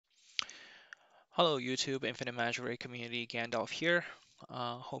Hello YouTube, Infinite Magic community, Gandalf here.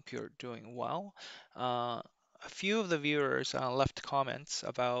 Hope you're doing well. A few of the viewers left comments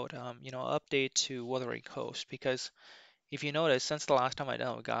about update to Wuthering Coast because if you notice, since the last time I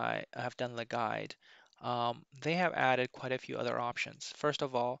have done the guide, they have added quite a few other options. First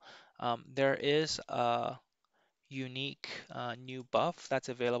of all, there is a unique new buff that's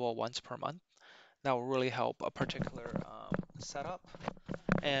available once per month that will really help a particular setup.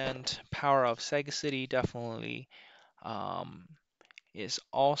 And Power of Sega City definitely um, is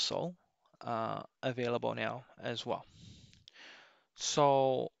also available now as well.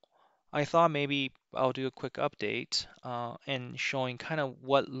 So I thought maybe I'll do a quick update and showing kind of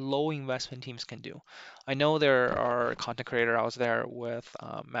what low investment teams can do. I know there are content creators out there with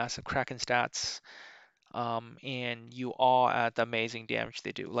massive Kraken stats, and you all at the amazing damage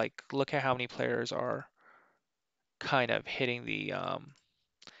they do. Like, look at how many players are kind of hitting the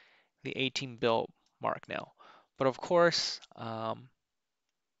 18 bill mark now. But of course, I'm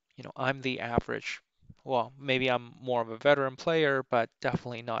the average. Well, maybe I'm more of a veteran player, but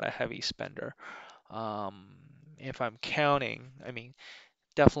definitely not a heavy spender. Um, if I'm counting, I mean,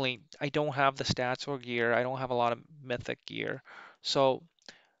 definitely I don't have the stats or gear. I don't have a lot of mythic gear. So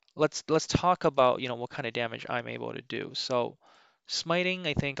let's talk about, what kind of damage I'm able to do. So smiting,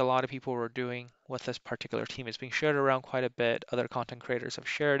 I think a lot of people were doing with this particular team. It's being shared around quite a bit. Other content creators have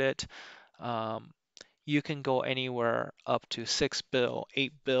shared it. Um, you can go anywhere up to 6 bill,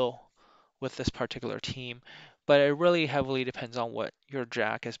 8 bill with this particular team, but it really heavily depends on what your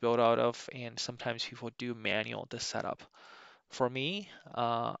jack is built out of, and sometimes people do manual the setup. For me,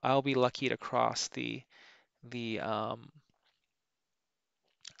 I'll be lucky to cross the um,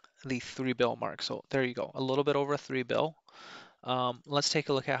 the 3 bill mark. So there you go, a little bit over 3 bill. Let's take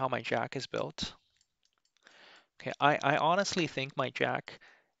a look at how my jack is built. Okay, I honestly think my jack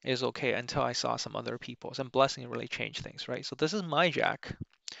is okay until I saw some other people's, and blessing really changed things, right? So this is my jack.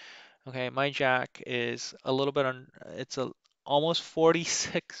 Okay, my jack is a little bit on, it's a almost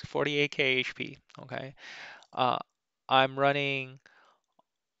 46, 48k HP. Okay, uh, I'm running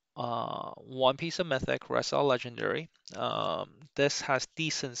one piece of mythic, rest all legendary. This has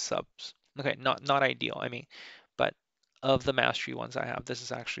decent subs. Okay, not ideal. I mean, but of the mastery ones I have, this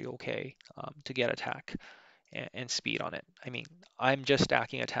is actually okay to get attack and speed on it. I mean, I'm just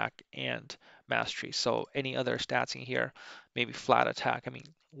stacking attack and mastery. So any other stats in here, maybe flat attack. I mean,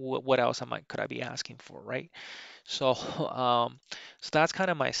 what else could I be asking for, right? So, so that's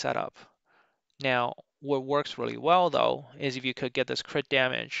kind of my setup. Now, what works really well though is if you could get this crit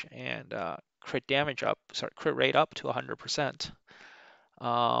damage and crit rate up to 100%.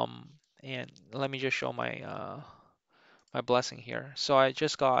 Um, and let me just show my blessing here. So I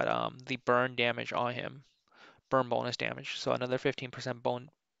just got the burn damage on him, burn bonus damage. So another 15%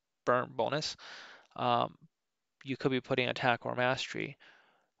 burn bonus. Um, you could be putting attack or mastery,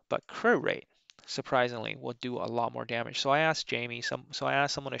 but crit rate surprisingly will do a lot more damage. So I asked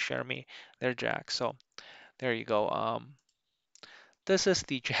someone to share me their jack. So there you go. This is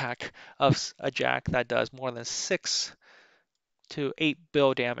the jack of a jack that does more than 6 to 8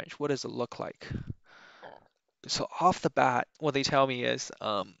 bill damage. What does it look like? So off the bat, what they tell me is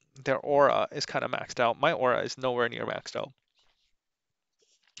their aura is kind of maxed out. My aura is nowhere near maxed out.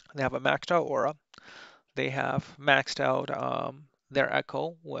 They have a maxed out aura. They have maxed out their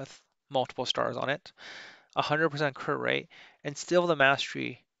echo with multiple stars on it, 100% crit rate, and still the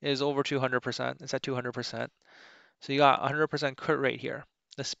mastery is over 200%. It's at 200%. So you got 100% crit rate here.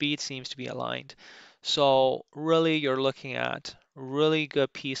 The speed seems to be aligned. So really you're looking at really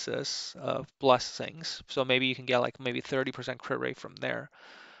good pieces of blessings. So maybe you can get like maybe 30% crit rate from there.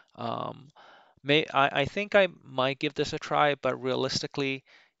 Um, I think I might give this a try, but realistically,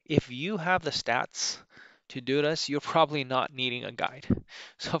 if you have the stats to do this, you're probably not needing a guide.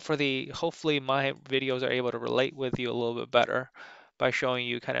 So hopefully my videos are able to relate with you a little bit better by showing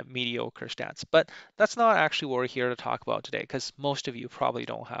you kind of mediocre stats. But that's not actually what we're here to talk about today, because most of you probably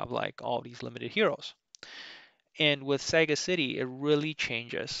don't have like all these limited heroes. And with Sega City, it really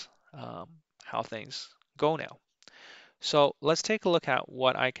changes how things go now. So let's take a look at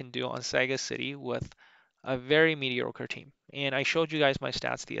what I can do on Sega City with a very mediocre team. And I showed you guys my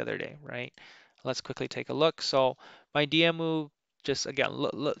stats the other day, right? Let's quickly take a look. So my DM move, just again,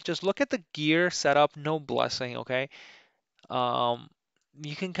 just look at the gear setup, no blessing, okay? Um,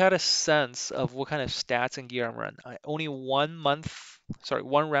 you can kind of sense of what kind of stats and gear I'm running. Only 1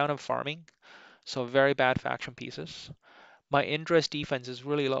 round of farming, so very bad faction pieces. My interest defense is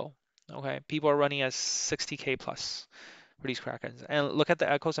really low. Okay, people are running at 60k plus for these Krakens. And look at the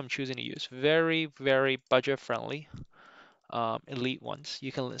echoes I'm choosing to use. Very, very budget friendly. elite ones.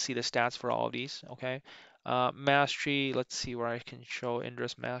 You can see the stats for all of these, okay? Mastery, let's see where I can show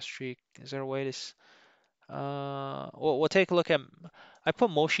Indra's mastery. Is there a way to we'll take a look at. I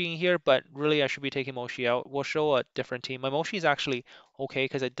put Moshi in here, but really I should be taking Moshi out. We'll show a different team. My Moshi is actually okay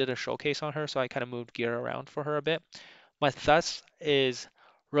because I did a showcase on her, so I kind of moved gear around for her a bit. My Thus is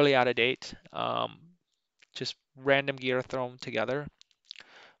really out of date. Just random gear thrown together.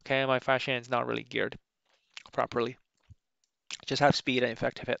 Okay, my Fashion is not really geared properly. Just have speed and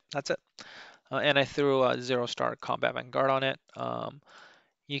effective hit. That's it. And I threw a 0-star Combat Vanguard on it.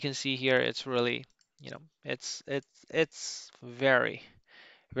 You can see here it's really, it's very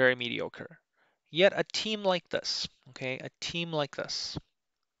very mediocre. Yet a team like this, okay, a team like this,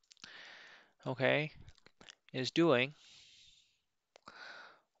 okay, is doing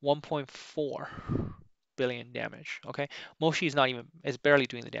 1.4 billion damage. Okay, Moshi is barely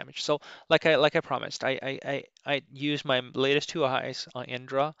doing the damage. So like I promised, I used my latest two eyes on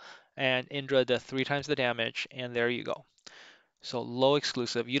Indra, and Indra did 3 times the damage, and there you go. So low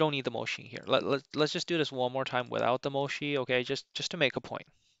exclusive. You don't need the Moshi here. Let's just do this one more time without the Moshi. Okay, just to make a point.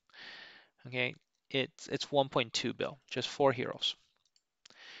 Okay, it's 1.2 bill, just 4 heroes.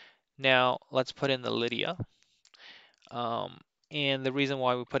 Now let's put in the Lydia. Um, and the reason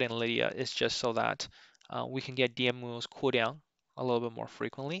why we put in Lydia is just so that we can get DMU's cooldown a little bit more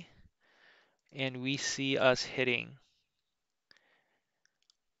frequently. And we see us hitting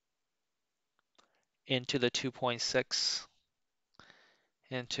into the 2.6,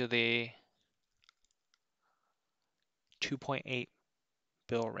 into the 2.8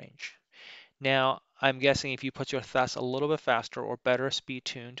 bill range. Now, I'm guessing if you put your Thess a little bit faster or better speed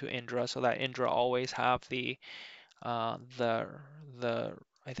tune to Indra so that Indra always have uh, the the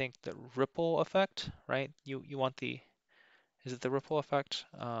I think the ripple effect, right? You want the is it the ripple effect?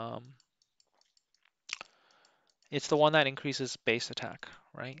 It's the one that increases base attack,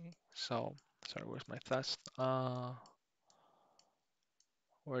 right? So sorry, where's my Thess?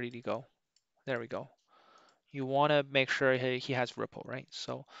 Where did he go? There we go. You want to make sure he has ripple, right?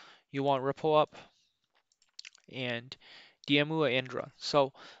 So you want ripple up and Diamua Indra.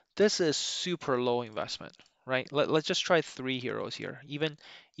 So this is super low investment, right? Let's just try 3 heroes here. Even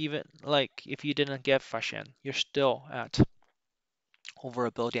like if you didn't get Fashion, you're still at over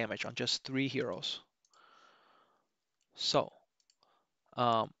a bill damage on just 3 heroes. So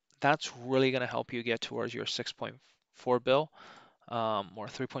um, that's really going to help you get towards your 6.4 bill or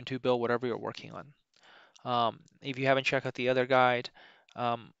 3.2 bill, whatever you're working on. If you haven't checked out the other guide,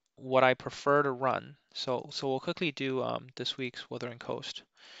 what I prefer to run, so we'll quickly do this week's Wuthering Coast.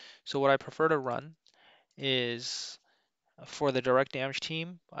 So what I prefer to run is for the direct damage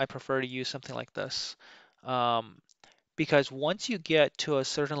team, I prefer to use something like this. Um, because once you get to a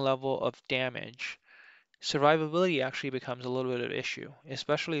certain level of damage, survivability actually becomes a little bit of an issue,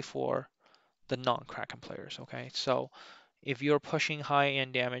 especially for the non-Kraken players, okay? So if you're pushing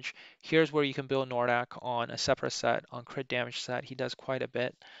high-end damage, here's where you can build Nordak on a separate set, on crit damage set. He does quite a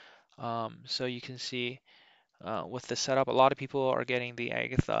bit. So you can see with the setup, a lot of people are getting the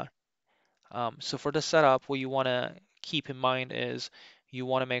Agatha. So for the setup, what you want to keep in mind is you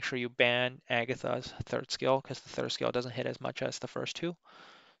want to make sure you ban Agatha's third skill because the third skill doesn't hit as much as the first two.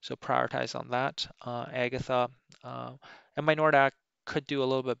 So prioritize on that. Agatha uh, and my Nordak could do a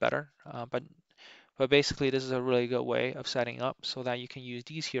little bit better, but basically this is a really good way of setting up so that you can use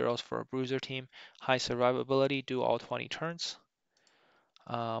these heroes for a bruiser team, high survivability, do all 20 turns.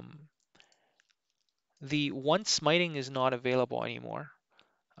 The once smiting is not available anymore,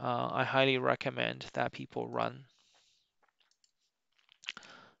 I highly recommend that people run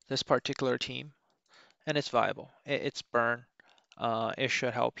this particular team, and it's viable. It's burn. It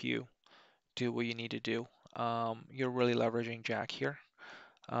should help you do what you need to do. You're really leveraging Jack here.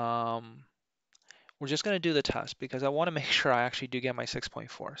 Um, we're just going to do the test because I want to make sure I actually do get my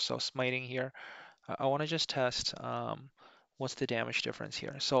 6.4. So smiting here, I want to just test what's the damage difference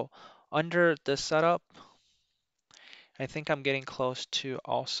here. So under this setup, I think I'm getting close to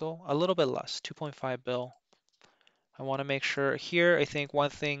also a little bit less, 2.5 bill. I want to make sure here. I think one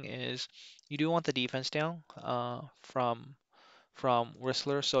thing is you do want the defense down from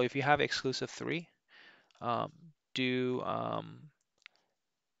Whistler. So if you have exclusive 3, um, do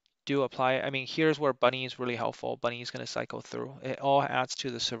do apply. I mean, here's where Bunny is really helpful. Bunny is going to cycle through. It all adds to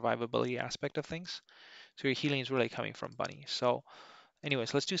the survivability aspect of things. So your healing is really coming from Bunny. So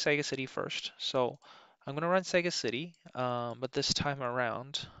anyways, let's do Sega City first. So I'm going to run Sega City, but this time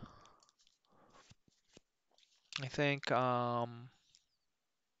around, I think I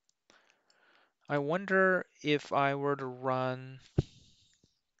wonder if I were to run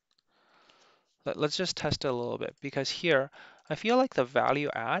Let's just test it a little bit because here I feel like the value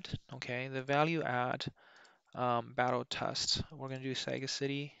add, okay, the value add battle test. We're gonna do Sega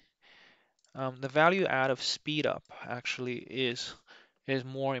City. The value add of speed up actually is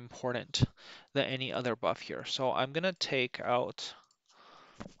more important than any other buff here. So I'm gonna take out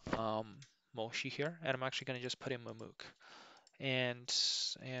um, Moshi here, and I'm actually gonna just put in Mamook, and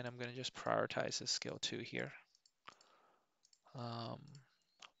I'm gonna just prioritize this skill 2 here. Um,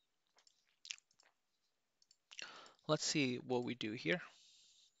 let's see what we do here,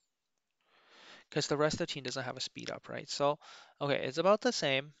 because the rest of the team doesn't have a speed up, right? So, okay, it's about the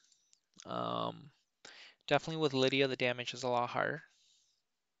same. Um, definitely with Lydia, the damage is a lot higher.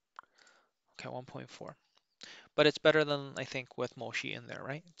 Okay, 1.4. But it's better than I think with Moshi in there,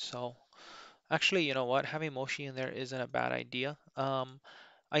 right? So actually, you know what? Having Moshi in there isn't a bad idea.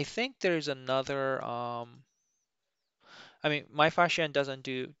 I think there's another. I mean, my Fashion doesn't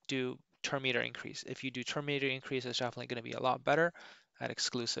do turn meter increase. If you do turn meter increase, it's definitely going to be a lot better at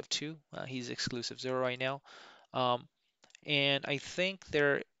exclusive 2. He's exclusive 0 right now. Um, and I think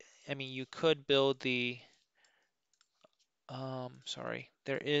there. I mean, you could build the. Sorry,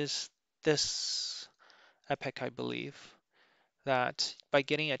 there is this epic, I believe, that by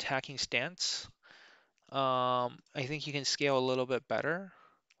getting attacking stance. I think you can scale a little bit better.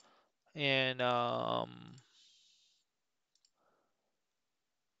 And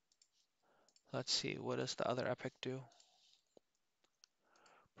let's see, what does the other epic do?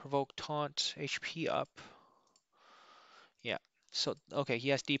 Provoke taunt, HP up. Yeah. So okay, he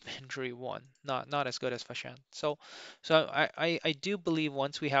has deep injury 1, not as good as Fashan. So I do believe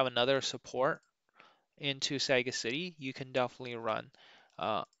once we have another support into Saga City, you can definitely run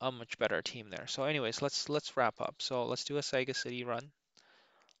a much better team there. So anyways, let's wrap up. So let's do a Saga City run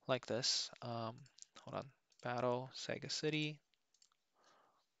like this. Hold on, battle Saga City.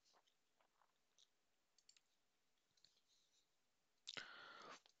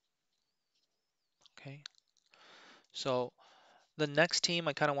 Okay. So the next team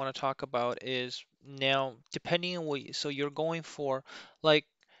I kind of want to talk about is now depending on what so you're going for like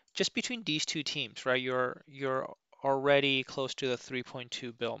just between these two teams, right? You're already close to the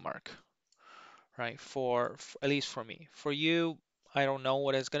 3.2 bill mark, right? At least for me. For you, I don't know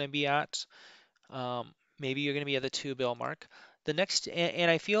what it's going to be at. Maybe you're going to be at the 2 bill mark. The next, and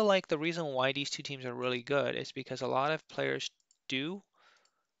I feel like the reason why these two teams are really good is because a lot of players do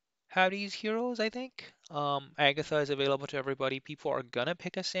have these heroes, I think. Agatha is available to everybody. People are gonna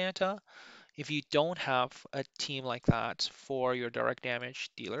pick a Santa. If you don't have a team like that for your direct damage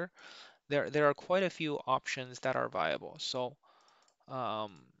dealer, there are quite a few options that are viable. So,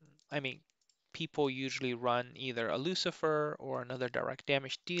 um, I mean, people usually run either a Lucifer or another direct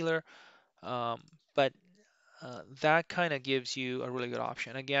damage dealer, but that kind of gives you a really good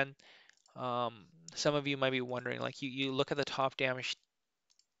option. Again, some of you might be wondering, like you look at the top damage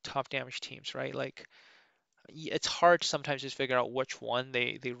teams, right? Like it's hard sometimes to figure out which one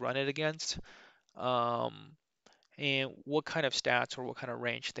they run it against, um, and what kind of stats or what kind of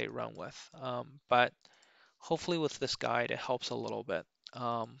range they run with. But hopefully with this guide, it helps a little bit.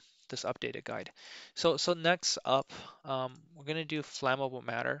 This updated guide. So next up, we're gonna do flammable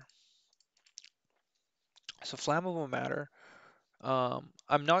matter. So flammable matter.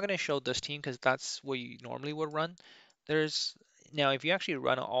 I'm not gonna show this team because that's what you normally would run. There's now if you actually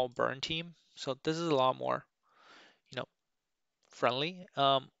run an all burn team, so this is a lot more, you know, friendly.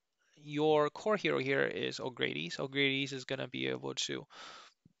 Your core hero here is O'Grady's. O'Grady's is going to be able to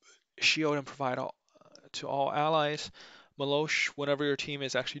shield and provide to all allies. Malosh, whenever your team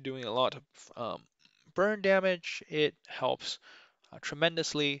is actually doing a lot of burn damage, it helps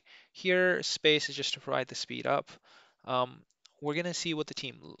tremendously. Here, Space is just to provide the speed up. Um, we're going to see what the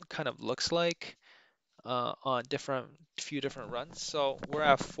team kind of looks like on few different runs. So we're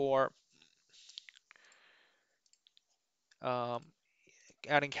at 4. Um,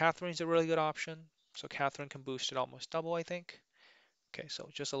 Adding Catherine is a really good option. So Catherine can boost it almost double, I think. Okay, so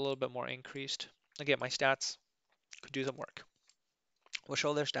just a little bit more increased. Again, my stats could do some work. We'll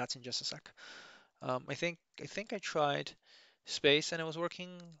show their stats in just a sec. I think I tried space and it was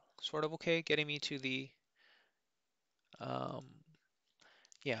working sort of okay, getting me to the um,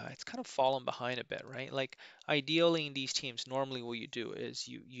 yeah, it's kind of fallen behind a bit, right? Like ideally in these teams, normally what you do is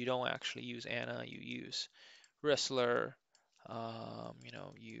you don't actually use Anna, you use Wrestler.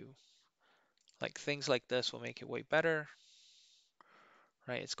 You like things like this will make it way better.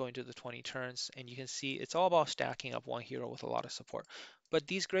 Right? It's going to the 20 turns, and you can see it's all about stacking up one hero with a lot of support. But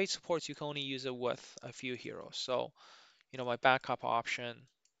these great supports, you can only use it with a few heroes. So, my backup option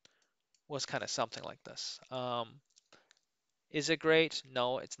was kind of something like this. Is it great?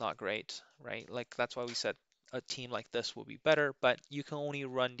 No, it's not great, right? Like that's why we said a team like this will be better, but you can only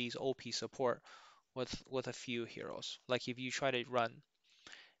run these OP support with a few heroes. Like if you try to run,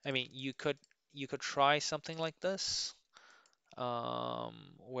 I mean, you could try something like this,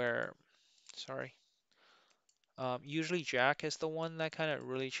 where, sorry, usually Jack is the one that kind of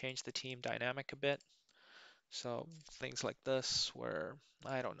really changed the team dynamic a bit. So things like this, where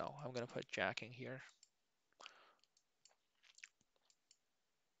I don't know, I'm gonna put Jack in here,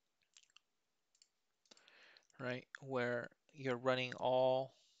 right? Where you're running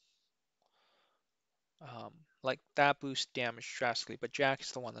all um, like that boosts damage drastically, but Jack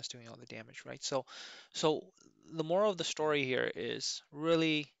is the one that's doing all the damage, right? So the moral of the story here is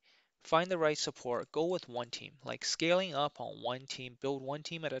really find the right support, go with one team. Like scaling up on one team, build one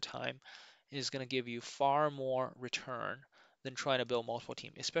team at a time is going to give you far more return than trying to build multiple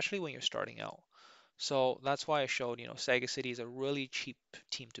teams, especially when you're starting out. So that's why I showed, Saga City is a really cheap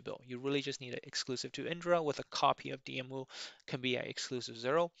team to build. You really just need an exclusive to Indra with a copy of DMU, can be at exclusive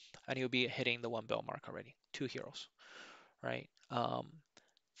 0, and you'll be hitting the 1 bill mark already. 2 heroes, right?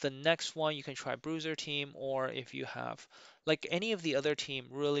 The next one you can try Bruiser team, or if you have like any of the other team,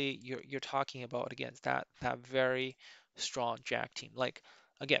 really you're talking about against that very strong Jack team. Like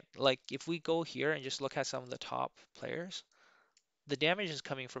again, like if we go here and just look at some of the top players, the damage is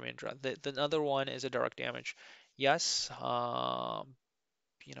coming from Indra. The other one is a direct damage. Yes,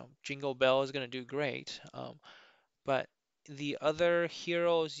 Jingle Bell is going to do great, but the other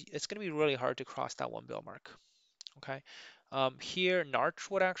heroes, it's going to be really hard to cross that 1 bill mark. Okay. Here, Narch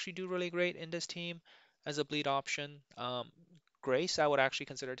would actually do really great in this team as a bleed option. Grace, I would actually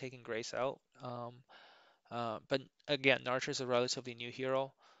consider taking Grace out. But again, Narch is a relatively new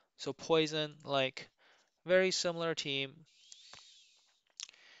hero. So Poison, like, very similar team,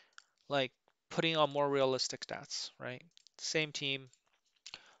 like putting on more realistic stats, right? Same team,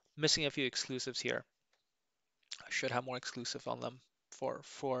 missing a few exclusives here. I should have more exclusive on them for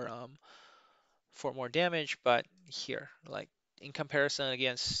for um for more damage, but here, like in comparison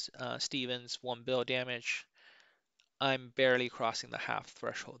against Stevens 1 bill damage, I'm barely crossing the half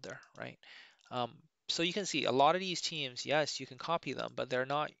threshold there, right? Um, so you can see a lot of these teams, yes, you can copy them, but they're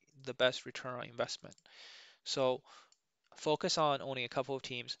not the best return on investment. So focus on owning a couple of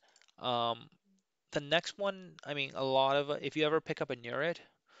teams. Um, the next one, I mean, a lot of if you ever pick up a Nurid,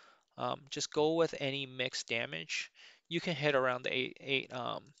 just go with any mixed damage. You can hit around the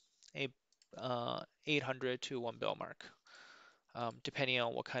 800 to 1 bill mark, depending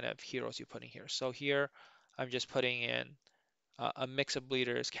on what kind of heroes you put in here. So here, I'm just putting in a mix of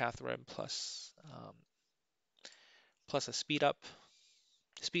bleeders, Catherine plus a speed up.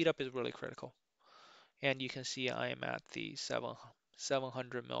 Speed up is really critical, and you can see I am at the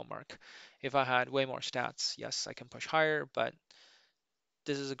 700 mil mark. If I had way more stats, yes, I can push higher, but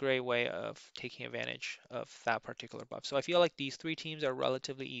this is a great way of taking advantage of that particular buff. So I feel like these three teams are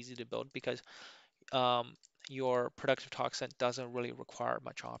relatively easy to build because um, your productive toxin doesn't really require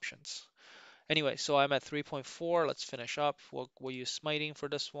much options. Anyway, so I'm at 3.4. Let's finish up. We'll use smiting for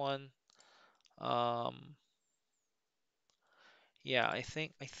this one. Um, yeah, I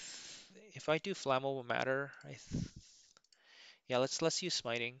think if I do flammable matter, yeah, let's use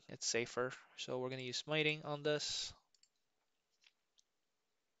smiting. It's safer. So we're gonna use smiting on this.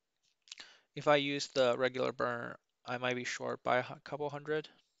 If I use the regular burn, I might be short by a couple hundred.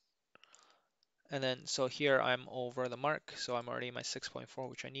 And then so here I'm over the mark, so I'm already my 6.4,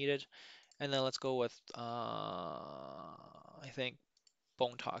 which I needed. And then let's go with I think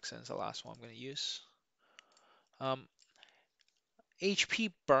bone toxin is the last one I'm gonna use. Um,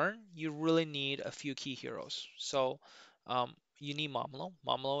 HP burn, you really need a few key heroes. So you need Momlo.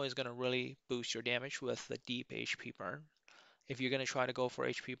 Momlo is going to really boost your damage with the deep HP burn. If you're going to try to go for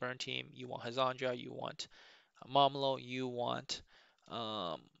HP burn team, you want Hazanja, you want Momlo, you want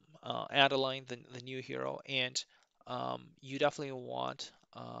um, Adeline, the new hero, and you definitely want,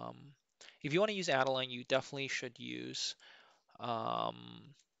 if you want to use Adeline, you definitely should use um,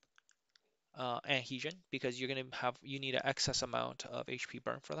 Adhesion because you need an excess amount of HP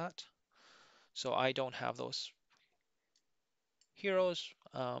burn for that. So I don't have those heroes,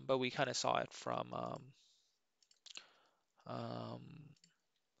 but we kind of saw it from um,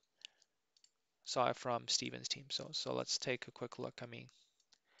 Steven's team. So let's take a quick look. I mean,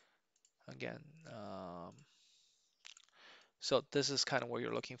 again, so this is kind of what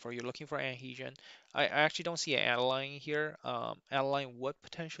you're looking for. You're looking for adhesion. I actually don't see an Adeline here. Adeline would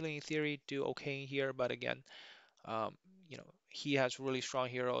potentially, in theory, do okay here, but again, um, he has really strong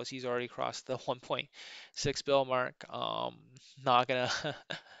heroes. He's already crossed the 1.6 bill mark. Not gonna,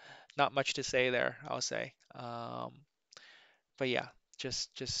 not much to say there, I'll say. But yeah,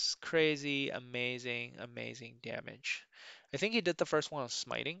 just crazy, amazing, amazing damage. I think he did the first one on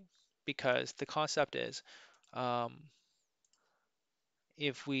smiting because the concept is, um,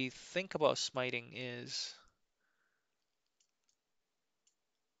 if we think about smiting is,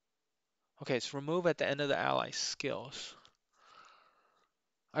 okay, it's remove at the end of the ally skills.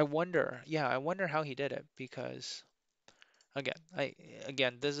 I wonder, yeah, I wonder how he did it because again,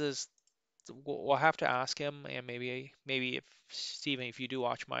 again, this is we'll have to ask him, and maybe if Steven, if you do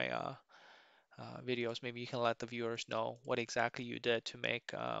watch my videos, maybe you can let the viewers know what exactly you did to make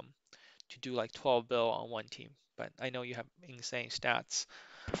to do like 12 bill on one team. But I know you have insane stats.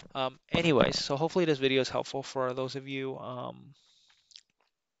 Anyways, so hopefully this video is helpful for those of you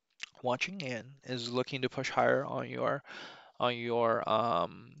watching and is looking to push higher on your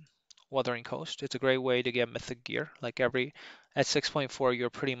Wuthering Coast. It's a great way to get mythic gear. Like every at 6.4, you're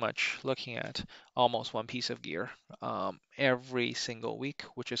pretty much looking at almost one piece of gear every single week,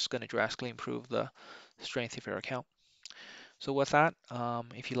 which is going to drastically improve the strength of your account. So with that,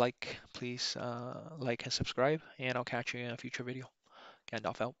 if you like, please like and subscribe, and I'll catch you in a future video.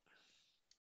 Gandalf out.